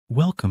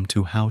Welcome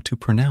to How to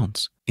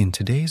Pronounce. In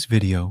today's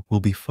video,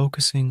 we'll be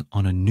focusing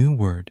on a new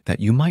word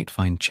that you might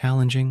find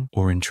challenging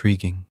or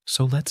intriguing.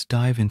 So let's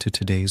dive into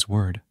today's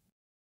word.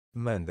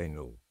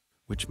 Mandem-no.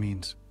 Which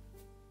means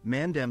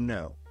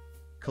Mandem-no,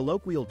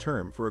 colloquial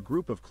term for a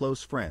group of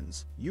close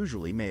friends,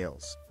 usually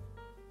males.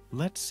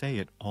 let's say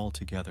it all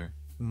together.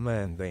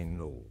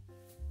 Mandem-no.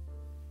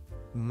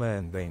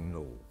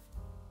 Mandem-no.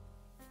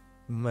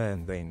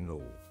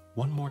 Mandem-no.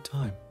 One more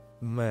time.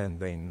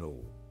 Mandem-no.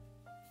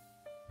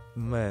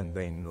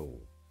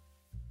 Mandem-no.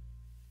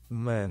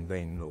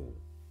 Mandem-no.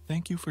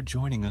 Thank you for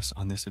joining us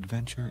on this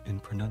adventure in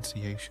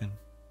pronunciation.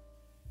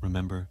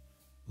 Remember,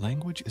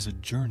 language is a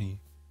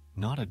journey,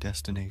 not a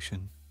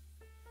destination.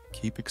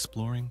 Keep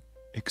exploring,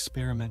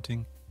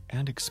 experimenting,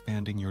 and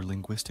expanding your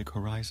linguistic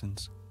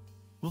horizons.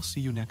 We'll see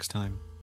you next time.